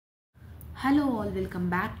Hello all, welcome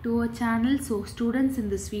back to our channel. So students, in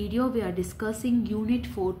this video we are discussing unit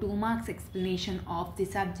 4 2 marks explanation of the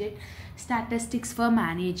subject statistics for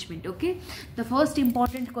management. Okay, the first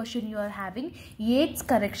important question you are having, Yates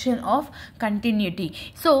correction of continuity.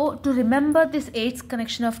 So to remember this Yates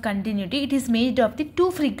correction of continuity, it is made of the two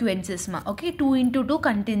frequencies, okay, 2 into 2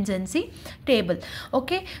 contingency table.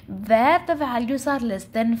 Okay, where the values are less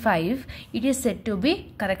than 5, it is said to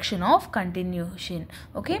be correction of continuation.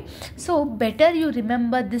 Okay, so better you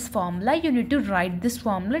remember this formula. You need to write this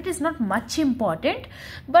formula. It is not much important,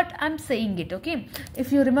 but I'm saying it. Okay,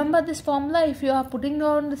 if you remember this formula, if you are putting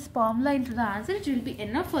down this formula into the answer, it will be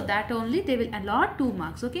enough. For that only they will allot 2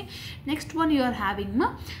 marks. Okay, next one you are having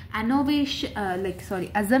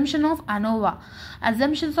assumption of ANOVA.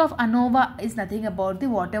 Assumptions of ANOVA is nothing about the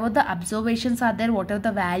whatever the observations are there, whatever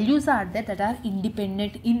the values are there that are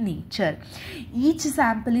independent in nature. Each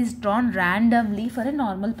sample is drawn randomly for a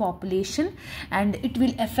normal population, and it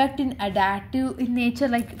will affect in additive in nature.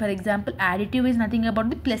 Like for example, additive is nothing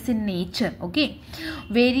about the plus in nature. Okay,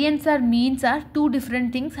 variance or means are two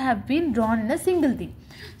different things have been drawn in a single thing.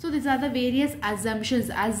 So these are the various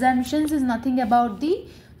assumptions. Assumptions is nothing about the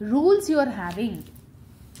rules you are having.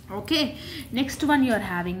 Okay, next one you are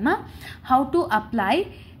having how to apply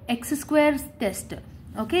x square test.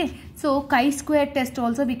 Okay, so chi-square test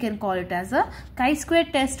also we can call it as a chi-square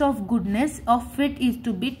test of goodness of fit is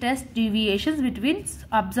to be test deviations between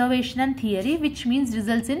observation and theory, which means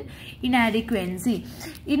results in inadequacy.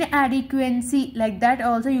 Inadequacy, like that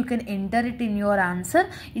also you can enter it in your answer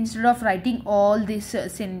instead of writing all this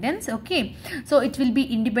sentence. Okay, so it will be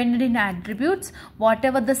independent in attributes.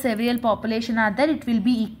 Whatever the several population are there, it will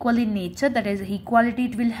be equal in nature, that is equality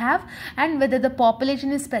it will have, and whether the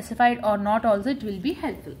population is specified or not also it will be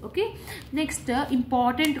helpful. Okay, next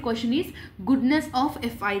important question is goodness of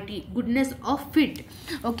FIT, goodness of fit.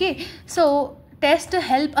 Okay, so test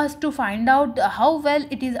help us to find out how well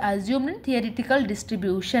it is assumed in theoretical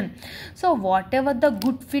distribution. So whatever the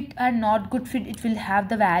good fit and not good fit, it will have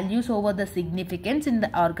the values over the significance in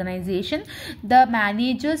the organization. The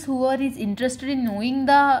managers who are interested in knowing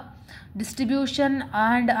the distribution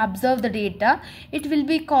and observe the data, it will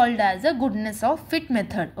be called as a goodness of fit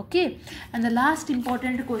method. Okay, and the last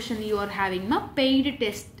important question you are having paid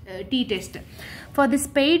test, t-test. For this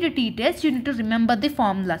paid t-test, you need to remember the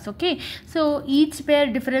formulas. Okay, so each pair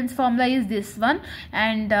difference formula is this one,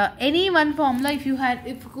 and any one formula if you had,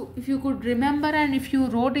 if you could remember and if you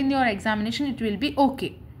wrote in your examination, it will be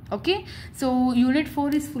okay. Okay, so unit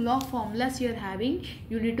 4 is full of formulas you are having.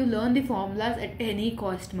 You need to learn the formulas at any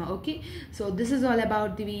cost. Okay, so this is all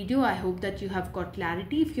about the video. I hope that you have got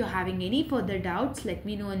clarity. If you're having any further doubts, let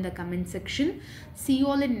me know in the comment section. See you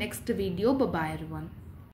all in next video. Bye bye everyone.